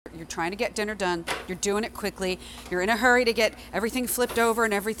you're trying to get dinner done, you're doing it quickly, you're in a hurry to get everything flipped over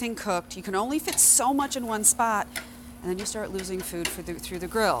and everything cooked. You can only fit so much in one spot, and then you start losing food through the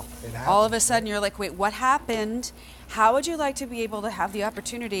grill. All of a sudden you're like, wait, what happened? How would you like to be able to have the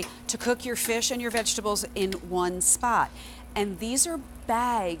opportunity to cook your fish and your vegetables in one spot? And these are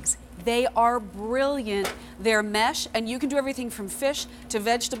bags. They are brilliant. They're mesh, and you can do everything from fish to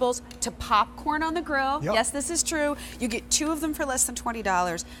vegetables to popcorn on the grill. Yep. Yes, this is true. You get 2 of them for less than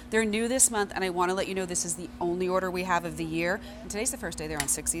 $20. They're new this month, and I want to let you know this is the only order we have of the year. And today's the first day they're on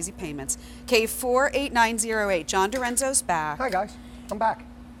 6 easy payments. K48908. John Dorenzo's back. Hi, guys. I'm back.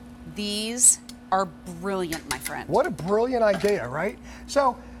 These are brilliant, my friend. What a brilliant idea, right?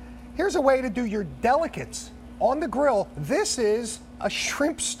 So here's a way to do your delicates on the grill. This is a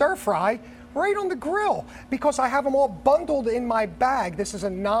shrimp stir fry right on the grill because I have them all bundled in my bag. This is a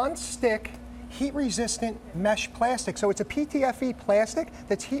non-stick, heat-resistant mesh plastic. So it's a PTFE plastic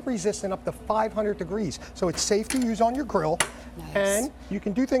that's heat-resistant up to 500 degrees. So it's safe to use on your grill. Nice. And you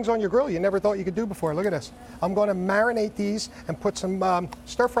can do things on your grill you never thought you could do before. Look at this. I'm going to marinate these and put some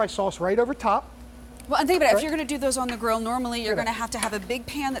stir-fry sauce right over top. Well, and think about it, if you're going to do those on the grill, normally you're going to have a big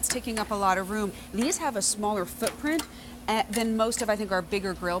pan that's taking up a lot of room. These have a smaller footprint than most of, I think, our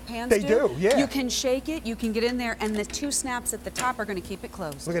bigger grill pans They do, yeah. You can shake it, you can get in there, and the 2 snaps at the top are going to keep it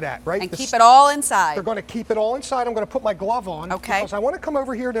closed. Look at that, right? And keep it all inside. They're going to keep it all inside. I'm going to put my glove on. Okay. Because I want to come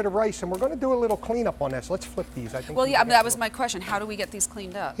over here to the rice, and we're going to do a little cleanup on this. Let's flip these. I think. Well, yeah, that was my question. How do we get these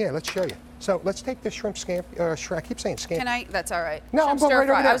cleaned up? Yeah, let's show you. So let's take this shrimp scampi. I keep saying scampi. Can I? That's all right. No, Shrimp I'm going stir right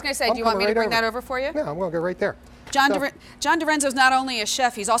over fry. there. I was going to say, do you want me to bring that over for you? No, I'm going to go right there. John Dorenzo's not only a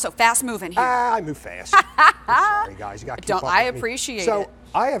chef, he's also fast moving here. I move fast. Sorry, guys. You got to keep up with I me. appreciate it. So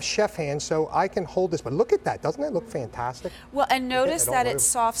I have chef hands, so I can hold this. But look at that. Doesn't that look fantastic? Well, and notice that all it's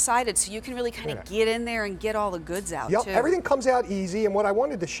soft-sided, so you can really kind of get in there and get all the goods out, Yep, too. everything comes out easy. And what I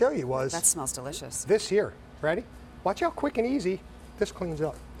wanted to show you was That smells delicious. this here. Ready? Watch how quick and easy this cleans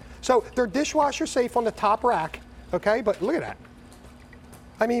up. So they're dishwasher safe on the top rack, okay? But look at that.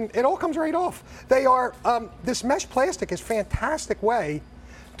 I mean, it all comes right off. They are, this mesh plastic is a fantastic way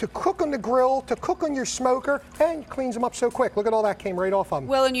to cook on the grill, to cook on your smoker, and it cleans them up so quick. Look at all that came right off of them.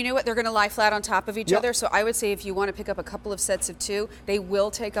 Well, and you know what? They're going to lie flat on top of each Yep. other, so I would say if you want to pick up a couple of sets of 2, they will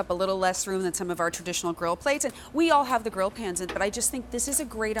take up a little less room than some of our traditional grill plates. And we all have the grill pans in, but I just think this is a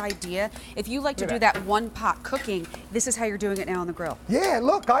great idea. If you like to do that one-pot cooking, this is how you're doing it now on the grill. Yeah,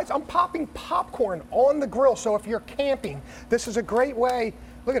 look, guys, I'm popping popcorn on the grill, so if you're camping, this is a great way.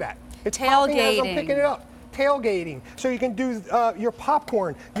 Look at that. It's popping as I'm picking it up. Tailgating. So you can do your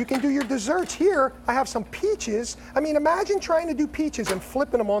popcorn. You can do your desserts. Here, I have some peaches. I mean, imagine trying to do peaches and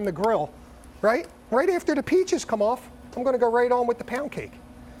flipping them on the grill, right? Right after the peaches come off, I'm going to go right on with the pound cake.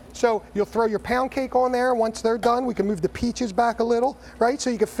 So you'll throw your pound cake on there. Once they're done, we can move the peaches back a little, right?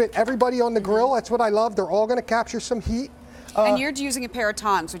 So you can fit everybody on the grill. That's what I love. They're all going to capture some heat. And you're using a pair of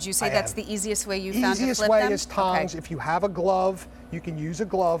tongs. Would you say that's the easiest way you found to flip them? Easiest way is tongs. Okay. If you have a glove, you can use a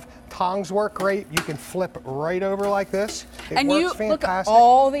glove. Tongs work great. You can flip right over like this. It works fantastic. Look,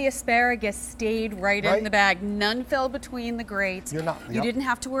 all the asparagus stayed right in the bag. None fell between the grates. You didn't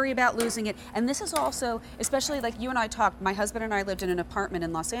have to worry about losing it. And this is also, especially like you and I talked, my husband and I lived in an apartment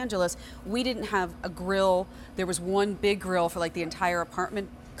in Los Angeles. We didn't have a grill. There was one big grill for like the entire apartment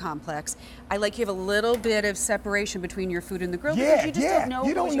complex. I like you have a little bit of separation between your food and the grill because you just don't know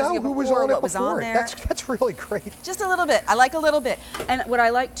who was on it before. That's really great. Just a little bit. I like a little bit. And what I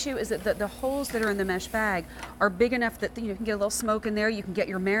like too is that the holes that are in the mesh bag are big enough that you can get a little smoke in there, you can get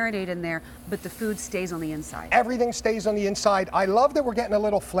your marinade in there, but the food stays on the inside. Everything stays on the inside. I love that we're getting a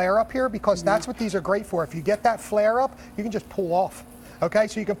little flare up here because that's what these are great for. If you get that flare up, you can just pull off. Okay,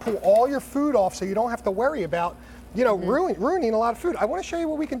 so you can pull all your food off so you don't have to worry about ruining a lot of food. I want to show you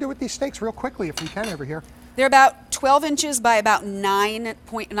what we can do with these steaks real quickly if we can over here. They're about 12 inches by about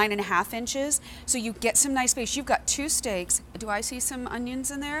 9.5 inches. So you get some nice space. You've got 2 steaks. Do I see some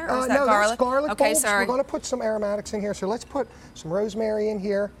onions in there? Or is that no, garlic? That's garlic okay, bulbs. sorry. We're going to put some aromatics in here. So let's put some rosemary in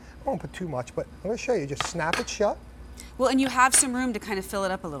here. I won't put too much, but I'm going to show you. Just snap it shut. Well, and you have some room to kind of fill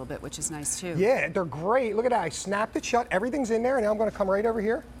it up a little bit, which is nice too. Yeah, they're great. Look at that. I snapped it shut. Everything's in there. And now I'm going to come right over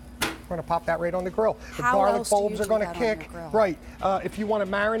here. We're going to pop that right on the grill. The garlic bulbs are going to kick. Right. If you want to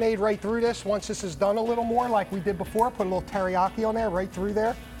marinate right through this, once this is done a little more like we did before, put a little teriyaki on there, right through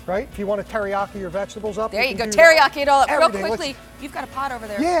there. Right? If you want to teriyaki your vegetables up. There you go. Teriyaki it all up real quickly. You've got a pot over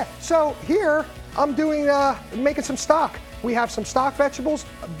there. Yeah. So here I'm doing making some stock. We have some stock vegetables,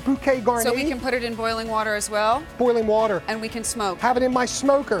 bouquet garni. So we can put it in boiling water as well? Boiling water. And we can smoke. Have it in my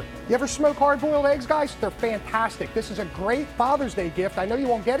smoker. You ever smoke hard-boiled eggs, guys? They're fantastic. This is a great Father's Day gift. I know you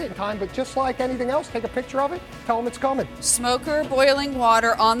won't get it in time, but just like anything else, take a picture of it, tell them it's coming. Smoker, boiling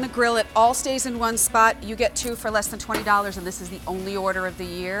water on the grill. It all stays in one spot. You get 2 for less than $20, and this is the only order of the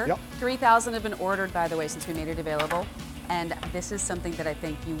year. Yep. 3,000 have been ordered, by the way, since we made it available. And this is something that I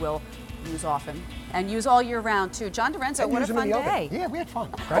think you will use often and use all year round too. John Dorenzo, what a fun day. Yeah, we had fun.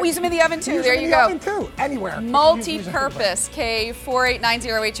 Right? Oh, we use them in the oven too. There you go. Oven too. Anywhere. Multi-purpose.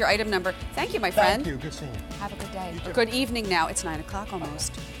 K48908, your item number. Thank you, my friend. Thank you. Good seeing you. Have a good day. Or good evening now. It's 9 o'clock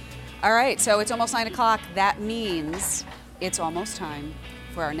almost. All right, so it's almost 9 o'clock. That means it's almost time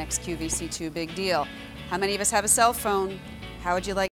for our next QVC2 big deal. How many of us have a cell phone? How would you like